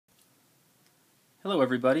Hello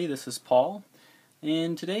everybody, this is Paul,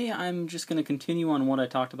 and today I'm just going to continue on what I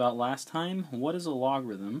talked about last time. What is a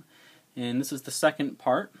logarithm? And this is the second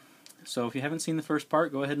part. So if you haven't seen the first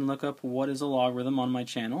part, go ahead and look up what is a logarithm on my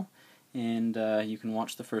channel, and you can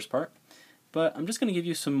watch the first part. But I'm just going to give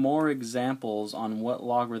you some more examples on what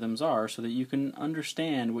logarithms are so that you can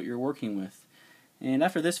understand what you're working with. And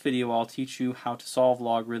after this video I'll teach you how to solve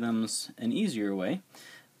logarithms an easier way.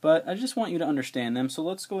 But I just want you to understand them, so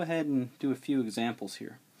let's go ahead and do a few examples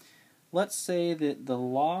here. Let's say that the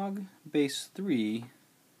log base 3,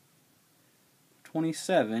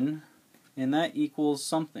 27, and that equals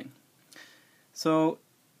something. So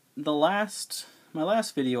my last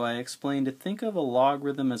video I explained to think of a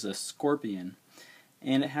logarithm as a scorpion,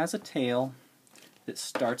 and it has a tail that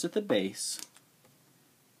starts at the base,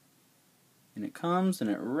 and it comes and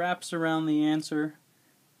it wraps around the answer,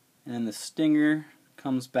 and then the stinger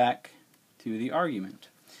comes back to the argument.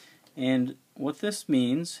 And what this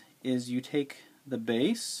means is you take the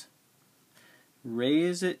base,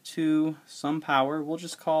 raise it to some power. We'll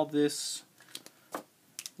just call this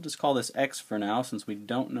x for now, since we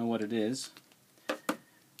don't know what it is.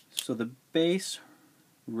 So the base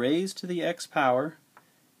raised to the x power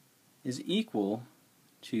is equal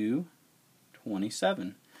to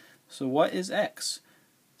 27. So what is x?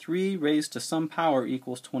 3 raised to some power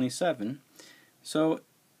equals 27. So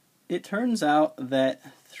it turns out that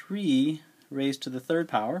 3 raised to the third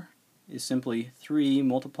power is simply 3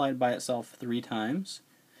 multiplied by itself 3 times.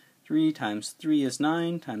 3 times 3 is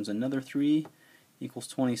 9, times another 3 equals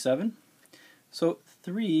 27. So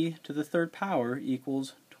 3 to the third power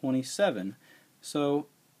equals 27. So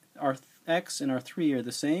our x and our 3 are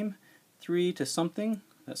the same. 3 to something,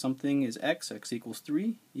 that something is x equals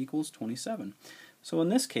 3, equals 27. So in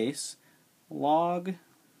this case, log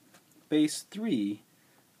base 3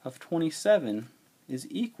 of 27 is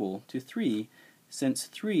equal to 3, since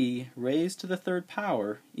 3 raised to the third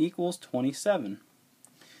power equals 27.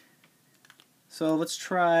 So let's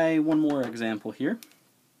try one more example here.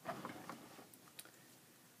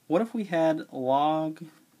 What if we had log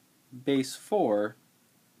base 4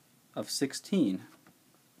 of 16?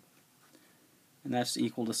 And that's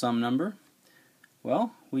equal to some number.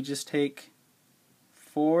 Well, we just take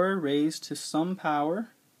 4 raised to some power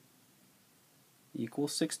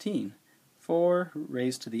equals 16. 4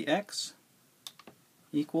 raised to the x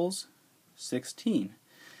equals 16.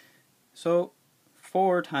 So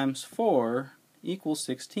 4 times 4 equals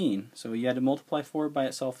 16. So you had to multiply 4 by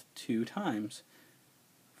itself 2 times.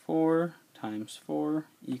 4 times 4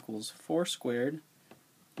 equals 4 squared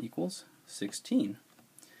equals 16.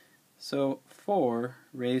 So 4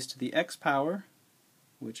 raised to the x power,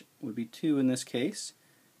 which would be 2 in this case,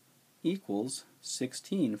 equals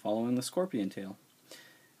 16, following the scorpion tail.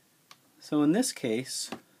 So in this case,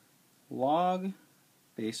 log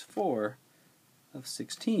base 4 of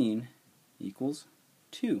 16 equals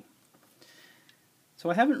 2. So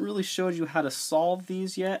I haven't really showed you how to solve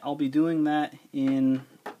these yet. I'll be doing that in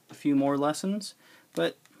a few more lessons.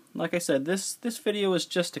 But like I said, this video is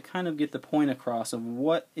just to kind of get the point across of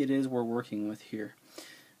what it is we're working with here.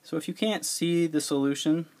 So if you can't see the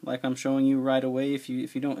solution, like I'm showing you right away, if you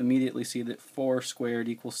don't immediately see that 4 squared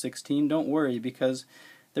equals 16, don't worry, because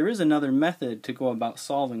there is another method to go about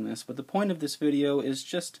solving this. But the point of this video is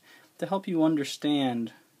just to help you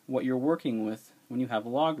understand what you're working with when you have a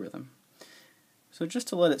logarithm. So just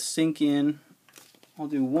to let it sink in, I'll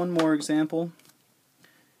do one more example,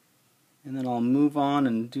 and then I'll move on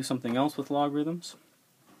and do something else with logarithms.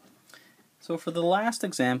 So for the last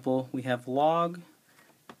example, we have log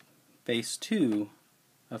base 2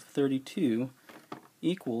 of 32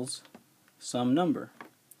 equals some number.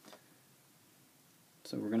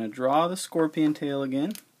 So we're going to draw the scorpion tail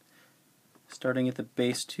again, starting at the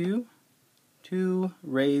base 2. 2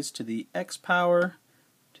 raised to the x power,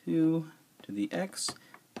 2 to the x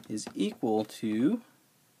is equal to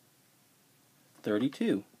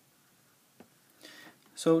 32.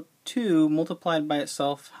 So 2 multiplied by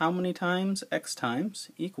itself how many times? X times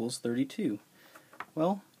equals 32.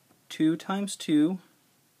 Well, 2 times 2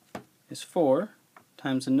 is 4,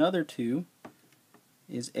 times another 2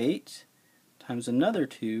 is 8, times another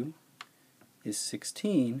 2 is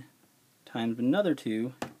 16, times another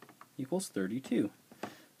 2 equals 32.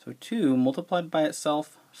 So 2 multiplied by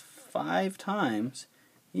itself 5 times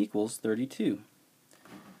equals 32.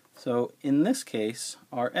 So in this case,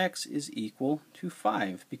 our x is equal to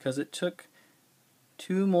 5, because it took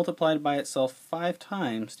 2 multiplied by itself 5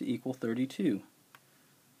 times to equal 32.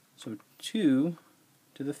 So 2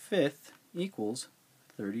 to the 5th equals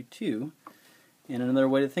 32. And another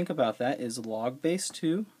way to think about that is log base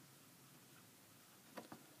 2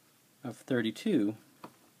 of 32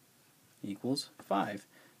 equals 5.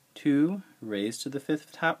 2 raised to the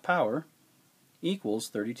 5th power equals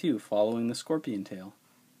 32, following the scorpion tail.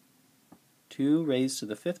 2 raised to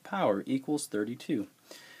the 5th power equals 32.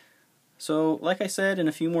 So, like I said, in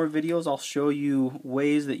a few more videos I'll show you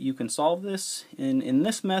ways that you can solve this. In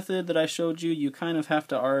this method that I showed you, you kind of have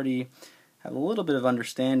to already have a little bit of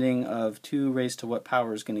understanding of 2 raised to what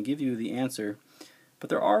power is going to give you the answer. But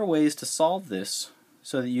there are ways to solve this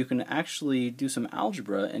so that you can actually do some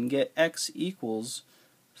algebra and get x equals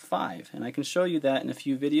 5. And I can show you that in a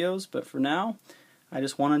few videos, but for now I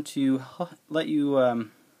just wanted to let you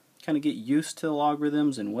kind of get used to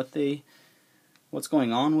logarithms and what's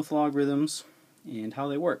going on with logarithms and how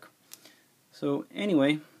they work. So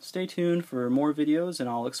anyway, stay tuned for more videos and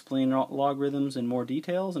I'll explain logarithms in more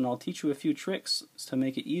details, and I'll teach you a few tricks to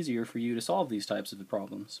make it easier for you to solve these types of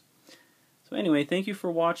problems. So anyway, thank you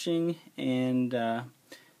for watching, and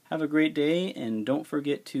have a great day, and don't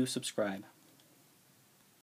forget to subscribe.